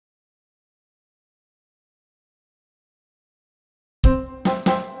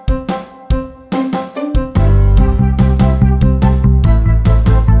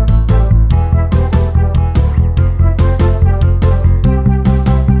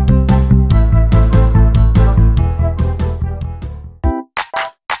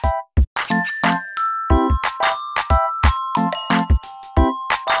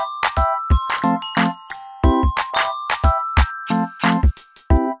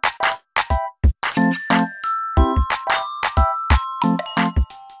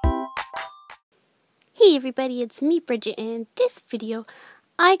Hey everybody, it's me, Bridget, and in this video,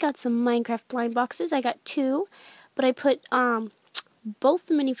 I got some Minecraft blind boxes. I got two, but I put both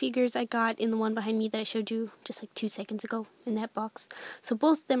the minifigures I got in the one behind me that I showed you just like 2 seconds ago in that box. So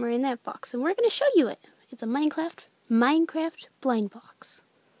both of them are in that box, and we're going to show you it. It's a Minecraft blind box.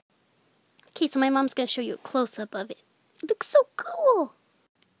 Okay, so my mom's going to show you a close-up of it. It looks so cool!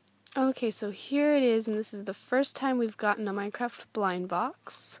 Okay, so here it is, and this is the first time we've gotten a Minecraft blind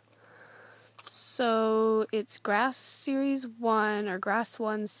box. So it's Grass Series 1, or Grass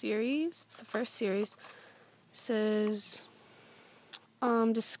 1 series. It's the first series. It says,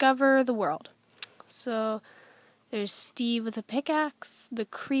 Discover the World. So there's Steve with a pickaxe, the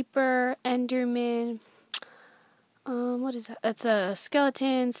Creeper, Enderman. What is that? That's a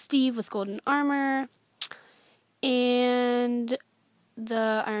skeleton, Steve with golden armor, and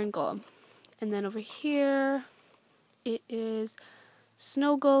the Iron Golem. And then over here, it is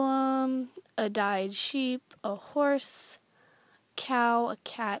Snow Golem, a dyed sheep, a horse, cow, a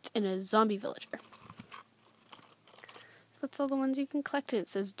cat, and a zombie villager. So that's all the ones you can collect. And it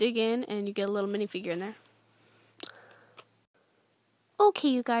says dig in, and you get a little minifigure in there. Okay,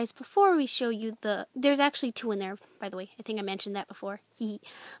 you guys, before we show you there's actually two in there, by the way. I think I mentioned that before.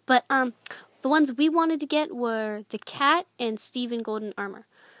 But the ones we wanted to get were the cat and Steve in golden armor.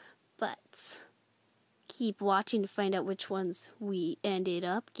 But keep watching to find out which ones we ended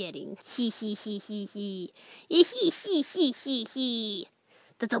up getting. Let's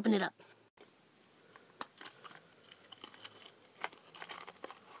open it up.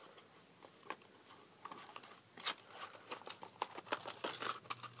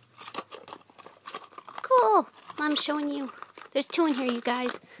 Cool! Mom's showing you. There's two in here, you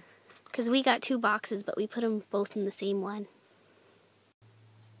guys. Because we got two boxes, but we put them both in the same one.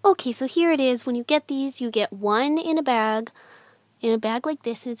 Okay, so here it is. When you get these, you get one in a bag like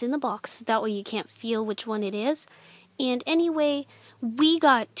this, and it's in the box. That way you can't feel which one it is. And anyway, we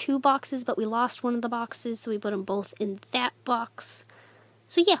got two boxes, but we lost one of the boxes, so we put them both in that box.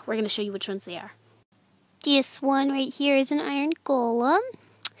 So yeah, we're going to show you which ones they are. This one right here is an Iron Golem.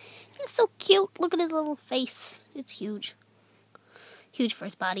 He's so cute. Look at his little face. It's huge. Huge for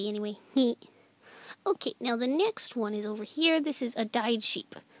his body, anyway. Okay, now the next one is over here. This is a dyed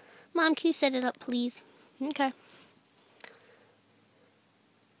sheep. Mom, can you set it up, please? Okay.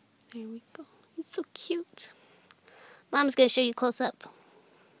 There we go. He's so cute. Mom's going to show you close up.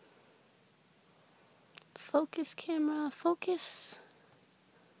 Focus, camera, focus.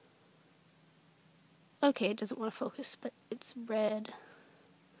 Okay, it doesn't want to focus, but it's red.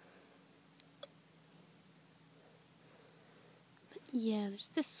 But yeah, there's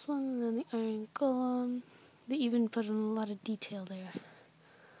this one, and then the Iron Golem. They even put in a lot of detail there.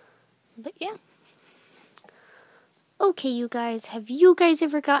 But yeah. Okay, you guys, have you guys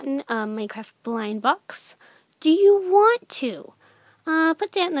ever gotten a Minecraft blind box? Do you want to?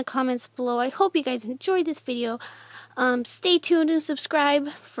 Put that in the comments below. I hope you guys enjoyed this video. Stay tuned and subscribe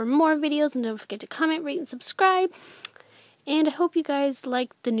for more videos, and don't forget to comment, rate, and subscribe. And I hope you guys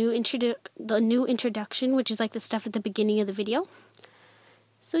like the new introduction, which is like the stuff at the beginning of the video.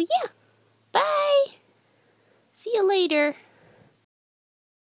 So yeah, bye. See you later.